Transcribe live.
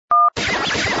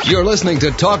You're listening to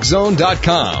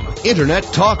TalkZone.com, Internet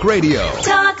Talk Radio.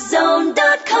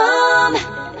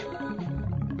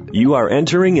 TalkZone.com. You are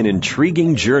entering an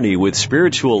intriguing journey with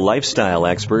spiritual lifestyle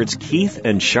experts Keith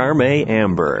and Charmaine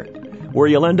Amber, where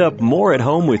you'll end up more at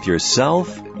home with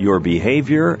yourself, your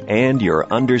behavior, and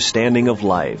your understanding of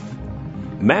life.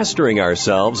 Mastering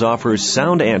Ourselves offers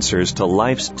sound answers to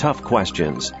life's tough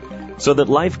questions so that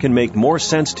life can make more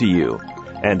sense to you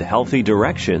and healthy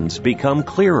directions become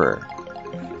clearer.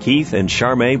 Keith and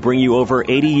Charmaine bring you over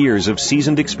 80 years of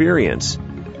seasoned experience.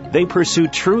 They pursue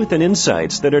truth and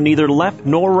insights that are neither left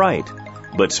nor right,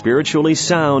 but spiritually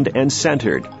sound and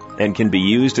centered, and can be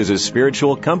used as a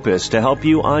spiritual compass to help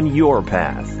you on your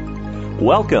path.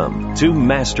 Welcome to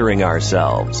Mastering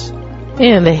Ourselves.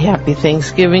 And a happy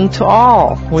Thanksgiving to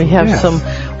all. We have some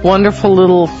wonderful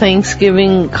little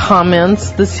Thanksgiving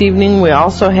comments this evening. We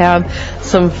also have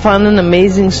some fun and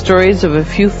amazing stories of a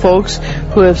few folks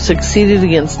who have succeeded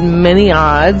against many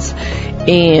odds.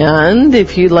 And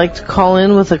if you'd like to call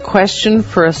in with a question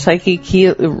for a psychic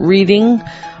reading,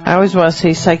 I always want to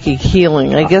say psychic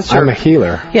healing. I guess I'm a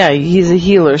healer. Yeah, he's a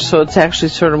healer, so it's actually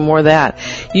sort of more that.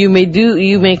 You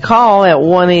may call at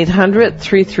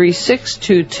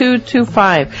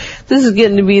 1-800-336-2225. This is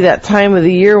getting to be that time of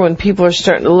the year when people are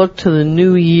starting to look to the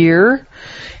new year.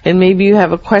 And maybe you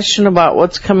have a question about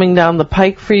what's coming down the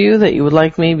pike for you that you would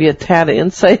like maybe a tad of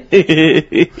insight.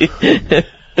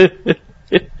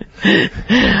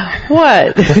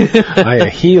 What? I'm a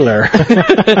healer.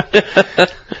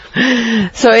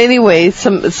 So anyway,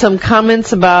 some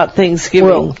comments about Thanksgiving.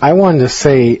 Well, I wanted to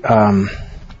say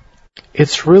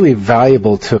it's really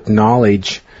valuable to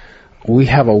acknowledge we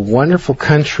have a wonderful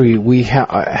country. We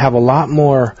have a lot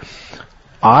more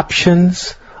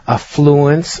options,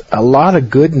 affluence, a lot of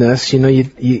goodness. You know,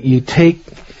 you take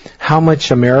how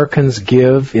much Americans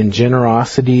give in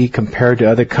generosity compared to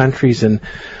other countries, and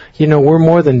you know, we're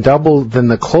more than double than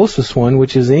the closest one,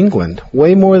 which is England.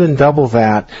 Way more than double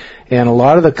that. And a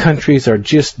lot of the countries are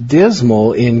just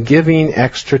dismal in giving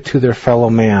extra to their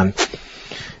fellow man.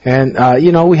 And,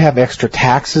 you know, we have extra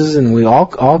taxes and we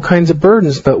all kinds of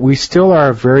burdens, but we still are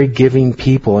a very giving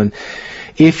people. And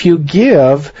if you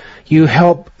give, you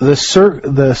help the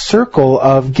circle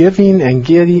of giving and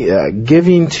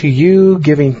giving to you,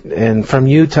 giving and from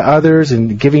you to others,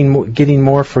 and getting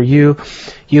more for you.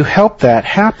 You help that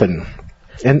happen.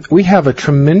 And we have a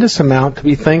tremendous amount to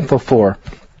be thankful for.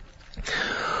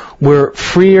 We're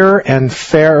freer and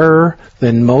fairer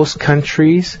than most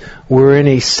countries. We're in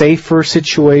a safer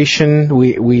situation.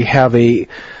 We have a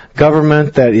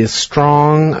government that is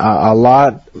strong, a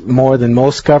lot more than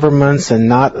most governments, and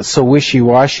not so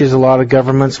wishy-washy as a lot of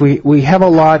governments. We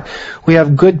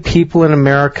have good people in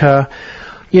America.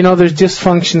 You know, there's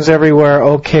dysfunctions everywhere.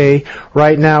 Okay,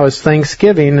 right now is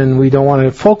Thanksgiving, and we don't want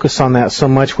to focus on that so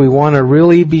much. We want to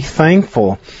really be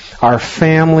thankful. Our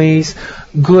families,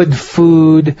 good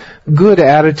food, good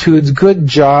attitudes, good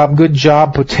job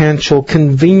potential,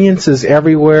 conveniences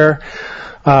everywhere,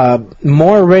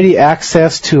 more ready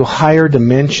access to higher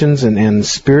dimensions and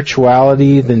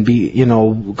spirituality than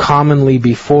commonly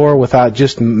before, without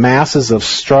just masses of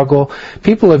struggle.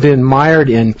 People have been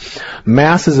mired in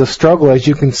masses of struggle, as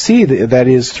you can see, that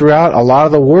is throughout a lot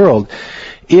of the world.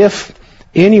 If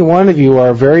any one of you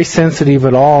are very sensitive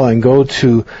at all and go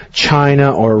to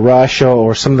China or Russia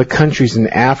or some of the countries in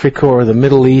Africa or the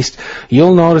Middle East,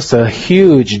 you'll notice a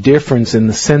huge difference in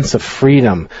the sense of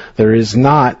freedom. There is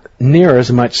not near as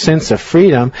much sense of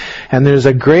freedom, and there's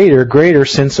a greater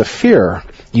sense of fear.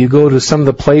 You go to some of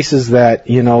the places that,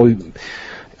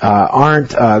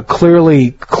 aren't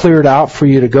clearly cleared out for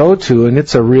you to go to, and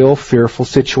it's a real fearful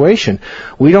situation.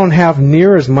 We don't have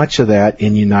near as much of that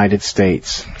in the United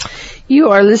States. You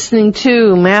are listening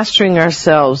to Mastering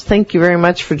Ourselves. Thank you very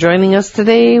much for joining us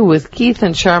today with Keith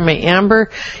and Charmaine Amber,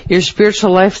 your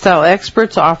spiritual lifestyle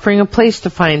experts, offering a place to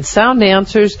find sound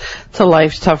answers to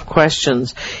life's tough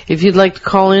questions. If you'd like to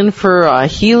call in for a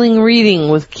healing reading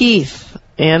with Keith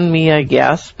and me, I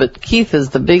guess, but Keith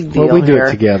is the big deal here. Well, we do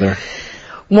it together.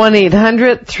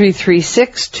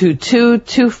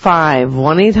 1-800-336-2225.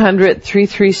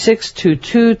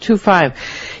 1-800-336-2225.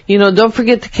 Don't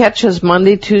forget to catch us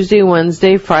Monday, Tuesday,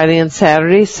 Wednesday, Friday, and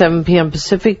Saturday, 7 p.m.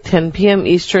 Pacific, 10 p.m.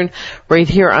 Eastern, right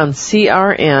here on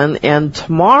CRN. And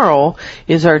tomorrow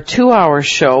is our 2-hour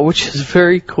show, which is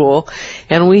very cool.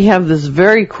 And we have this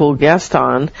very cool guest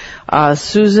on,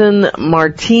 Susan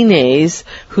Martinez,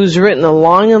 who's written a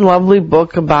long and lovely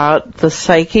book about the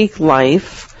psychic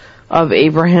life of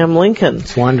Abraham Lincoln.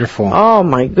 It's wonderful. Oh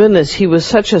my goodness, he was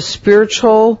such a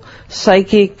spiritual,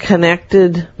 psychic,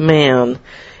 connected man.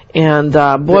 And,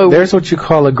 boy... There's what you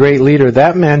call a great leader.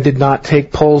 That man did not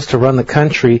take polls to run the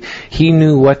country. He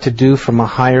knew what to do from a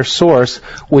higher source,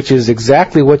 which is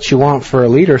exactly what you want for a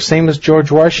leader. Same as George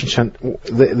Washington.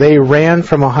 They ran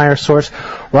from a higher source.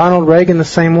 Ronald Reagan the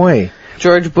same way.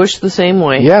 George Bush the same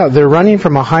way. Yeah, they're running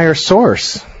from a higher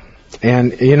source.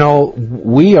 And,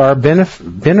 we are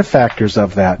benefactors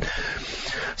of that.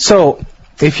 So,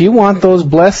 if you want those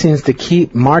blessings to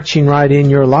keep marching right in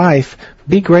your life,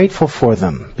 be grateful for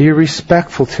them. Be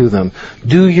respectful to them.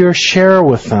 Do your share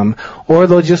with them, or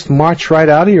they'll just march right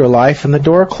out of your life and the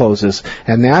door closes.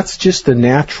 And that's just the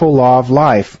natural law of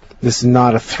life. This is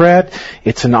not a threat.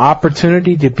 It's an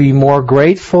opportunity to be more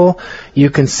grateful. You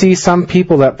can see some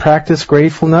people that practice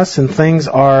gratefulness, and things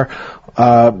are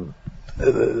of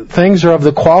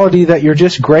the quality that you're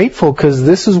just grateful because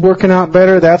this is working out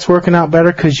better, that's working out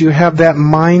better, because you have that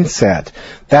mindset.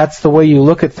 That's the way you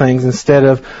look at things instead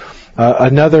of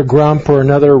another grump or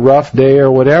another rough day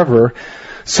or whatever.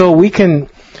 So we can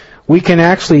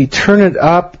actually turn it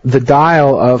up the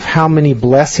dial of how many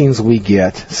blessings we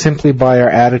get simply by our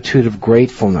attitude of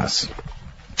gratefulness.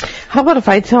 How about if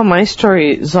I tell my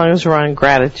story as long as we're on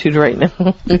gratitude right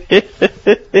now?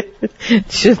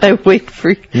 Should I wait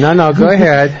for you? No, go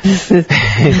ahead. This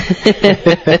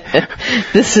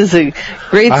is a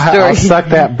great story. I'll suck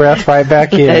that breath right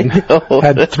back in. I know.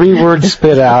 Had 3 words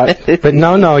spit out. But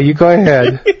no, you go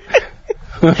ahead.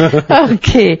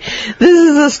 Okay, this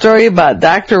is a story about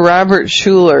Dr. Robert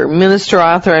Schuller, minister,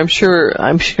 author. I'm sure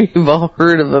you've all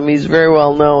heard of him. He's very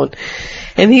well known.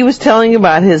 And he was telling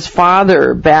about his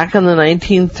father back in the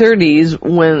 1930s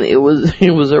when it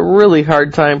was a really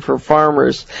hard time for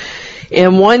farmers.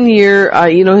 And one year,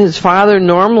 his father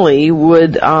normally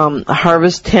would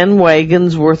harvest 10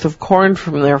 wagons worth of corn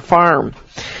from their farm.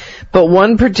 But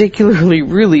one particularly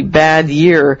really bad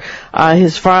year,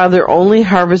 his father only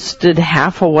harvested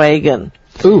half a wagon.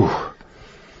 Ooh.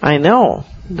 I know.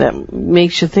 That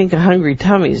makes you think of hungry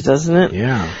tummies, doesn't it?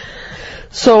 Yeah.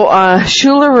 So,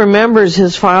 Schuller remembers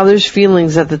his father's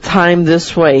feelings at the time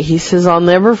this way. He says, I'll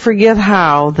never forget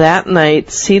how, that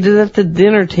night, seated at the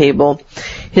dinner table,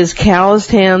 his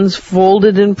calloused hands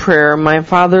folded in prayer, my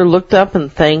father looked up and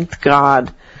thanked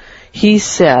God. He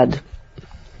said,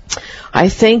 I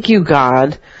thank you,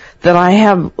 God, that I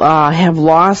have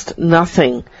lost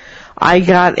nothing. I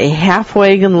got a half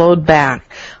wagon load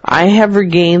back. I have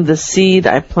regained the seed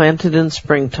I planted in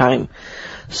springtime.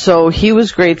 So he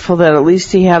was grateful that at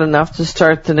least he had enough to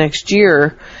start the next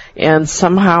year, and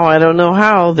somehow, I don't know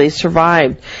how, they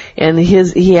survived. And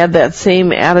he had that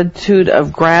same attitude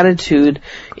of gratitude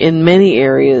in many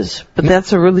areas. But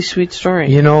that's a really sweet story.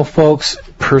 Folks,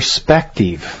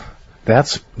 perspective.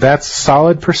 That's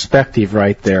solid perspective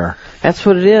right there. That's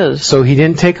what it is. So he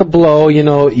didn't take a blow,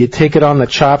 you take it on the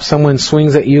chops, someone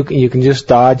swings at you, you can just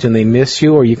dodge and they miss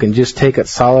you, or you can just take it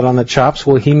solid on the chops.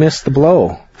 Well, he missed the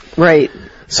blow. Right.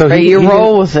 So you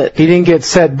roll with it. He didn't get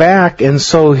set back, and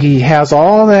so he has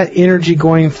all that energy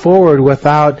going forward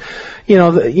without,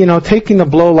 taking the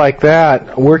blow like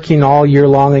that, working all year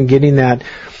long and getting that.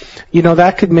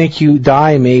 That could make you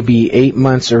die maybe 8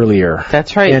 months earlier.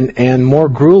 That's right. And more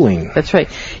grueling. That's right.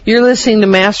 You're listening to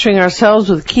Mastering Ourselves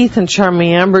with Keith and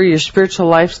Charmaine Amber, your spiritual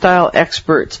lifestyle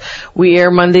experts. We air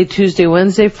Monday, Tuesday,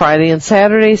 Wednesday, Friday, and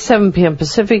Saturday, 7 p.m.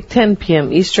 Pacific, 10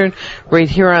 p.m. Eastern, right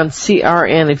here on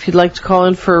CRN. If you'd like to call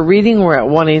in for a reading, we're at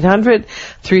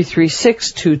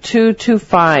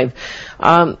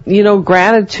 1-800-336-2225.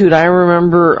 Gratitude. I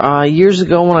remember years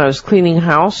ago when I was cleaning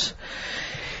house,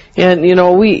 and,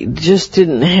 we just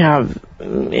didn't have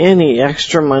any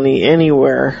extra money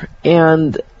anywhere.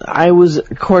 And I was,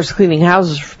 of course, cleaning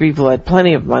houses for people who had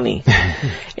plenty of money.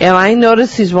 And I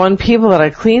noticed these one people that I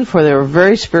cleaned for, they were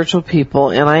very spiritual people,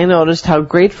 and I noticed how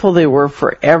grateful they were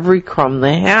for every crumb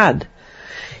they had.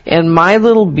 And my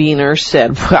little beaner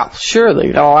said, well, sure,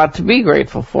 they got a lot to be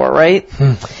grateful for, right?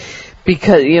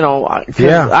 Because,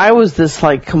 I was this,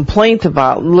 complaint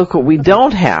about, look what we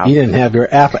don't have. You didn't have your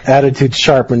attitude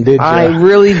sharpened, did you? I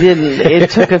really didn't.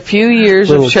 It took a few years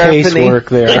of sharpening. Little casework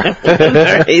there.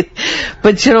 Right.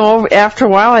 But, after a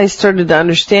while I started to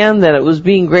understand that it was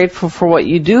being grateful for what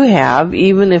you do have,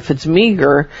 even if it's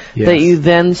meager, yes, that you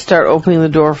then start opening the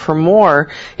door for more.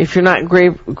 If you're not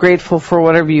grateful for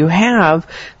whatever you have,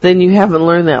 then you haven't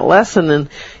learned that lesson. And,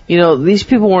 these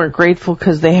people weren't grateful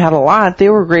because they had a lot. They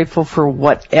were grateful for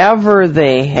whatever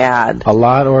they had. A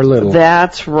lot or little.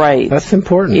 That's right. That's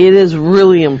important. It is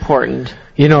really important.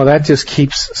 That just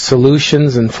keeps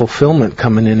solutions and fulfillment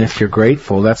coming in if you're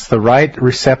grateful. That's the right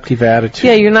receptive attitude.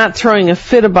 Yeah, you're not throwing a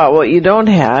fit about what you don't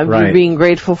have. Right. You're being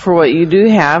grateful for what you do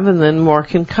have, and then more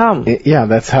can come.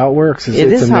 That's how it works.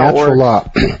 It's a natural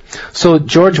law. So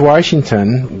George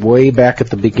Washington, way back at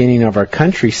the beginning of our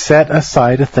country, set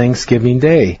aside a Thanksgiving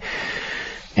Day.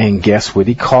 And guess what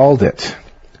he called it?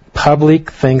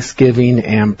 Public Thanksgiving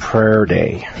and Prayer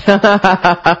Day.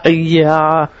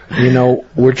 Yeah.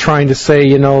 We're trying to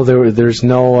say, there's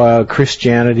no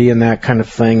Christianity and that kind of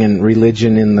thing and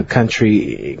religion in the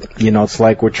country. It's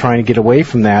like we're trying to get away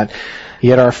from that.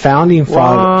 Yet our founding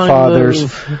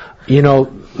fathers,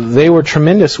 they were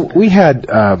tremendous. We had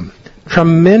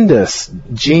tremendous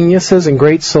geniuses and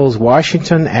great souls.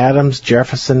 Washington, Adams,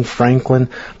 Jefferson, Franklin,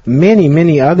 many,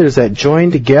 many others that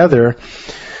joined together.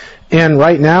 And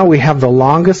right now we have the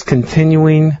longest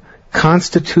continuing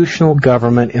constitutional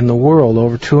government in the world,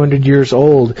 over 200 years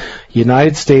old.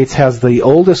 United States has the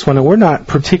oldest one, and we're not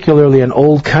particularly an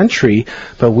old country,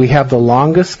 but we have the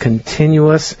longest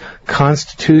continuous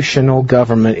constitutional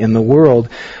government in the world.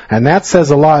 And that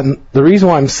says a lot. And the reason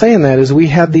why I'm saying that is we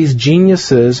had these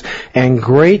geniuses and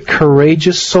great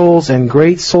courageous souls and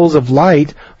great souls of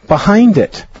light behind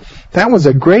it. That was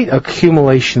a great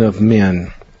accumulation of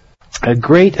men. A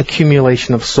great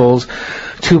accumulation of souls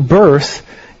to birth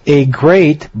a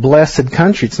great blessed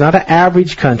country. It's not an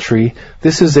average country.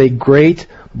 This is a great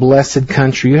blessed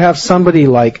country. You have somebody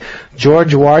like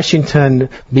George Washington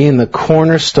being the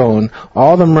cornerstone,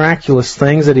 all the miraculous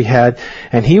things that he had,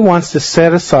 and he wants to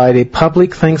set aside a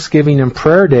public Thanksgiving and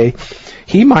Prayer Day.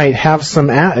 He might have some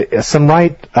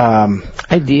right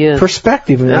ideas,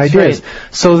 perspective and ideas. Right.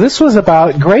 So this was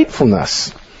about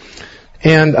gratefulness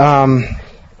and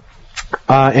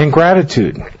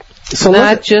gratitude. So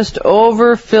not just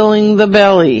overfilling the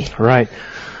belly. Right.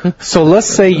 So let's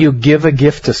say you give a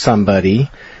gift to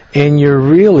somebody and you're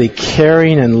really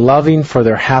caring and loving for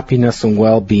their happiness and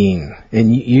well-being.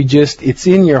 And it's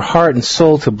in your heart and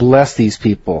soul to bless these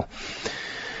people.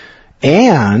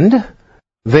 And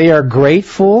they are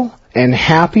grateful and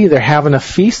happy. They're having a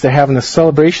feast. They're having a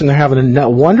celebration. They're having a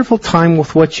wonderful time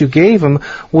with what you gave them,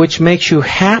 which makes you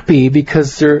happy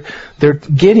because they're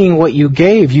getting what you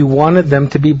gave. You wanted them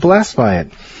to be blessed by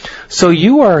it. So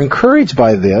you are encouraged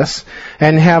by this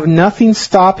and have nothing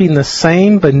stopping the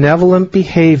same benevolent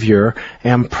behavior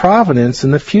and providence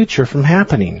in the future from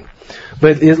happening.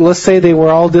 But let's say they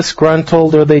were all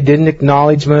disgruntled or they didn't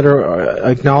acknowledge it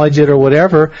or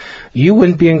whatever, you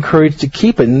wouldn't be encouraged to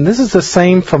keep it. And this is the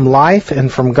same from life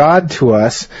and from God to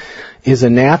us, is a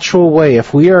natural way.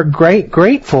 If we are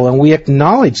grateful and we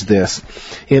acknowledge this,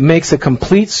 it makes a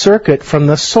complete circuit from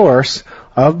the source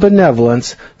of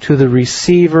benevolence to the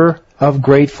receiver of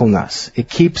gratefulness. It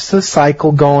keeps the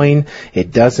cycle going.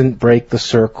 It doesn't break the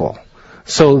circle.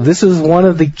 So this is one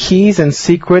of the keys and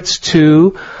secrets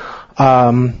to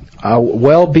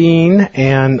well-being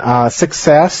and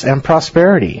success and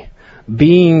prosperity.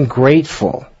 Being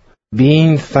grateful,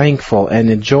 being thankful,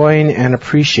 and enjoying and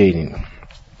appreciating.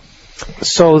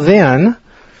 So then,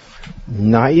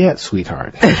 not yet,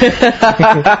 sweetheart.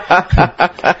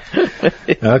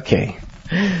 Okay.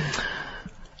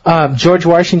 George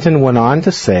Washington went on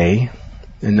to say,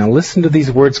 and now listen to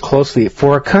these words closely,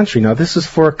 for a country. Now this is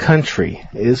for a country,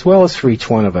 as well as for each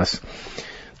one of us.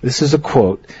 This is a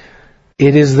quote.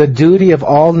 It is the duty of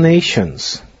all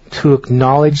nations to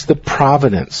acknowledge the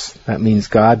providence, that means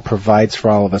God provides for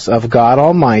all of us, of God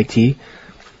Almighty,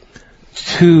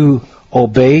 to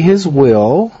obey His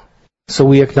will. So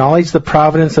we acknowledge the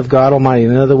providence of God Almighty.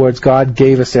 In other words, God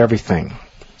gave us everything.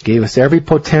 Gave us every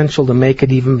potential to make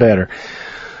it even better.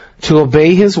 To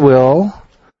obey His will,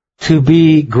 to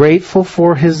be grateful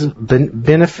for His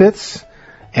benefits,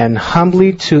 and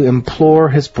humbly to implore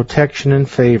His protection and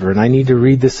favor. And I need to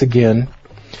read this again.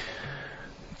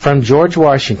 From George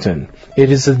Washington.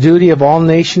 It is the duty of all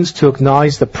nations to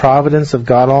acknowledge the providence of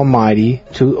God Almighty,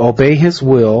 to obey His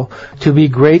will, to be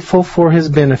grateful for His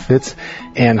benefits,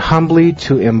 and humbly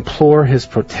to implore His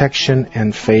protection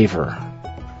and favor.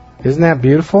 Isn't that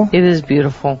beautiful? It is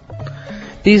beautiful.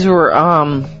 These were,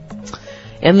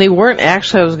 and they weren't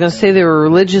actually, I was going to say they were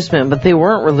religious men, but they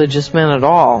weren't religious men at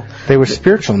all. They were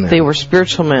spiritual men. They were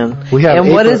spiritual men. And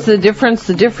what is the difference?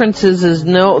 The difference is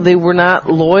no, they were not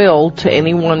loyal to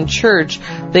any one church.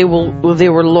 They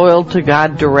were loyal to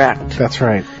God direct. That's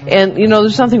right. And,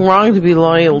 there's nothing wrong to be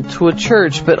loyal to a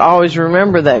church, but always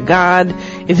remember that God,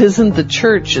 it isn't the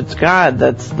church, it's God.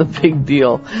 That's the big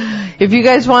deal. If you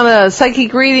guys want a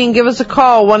psychic reading, give us a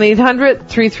call,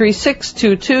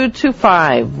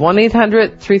 1-800-336-2225.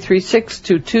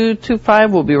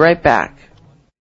 1-800-336-2225. We'll be right back.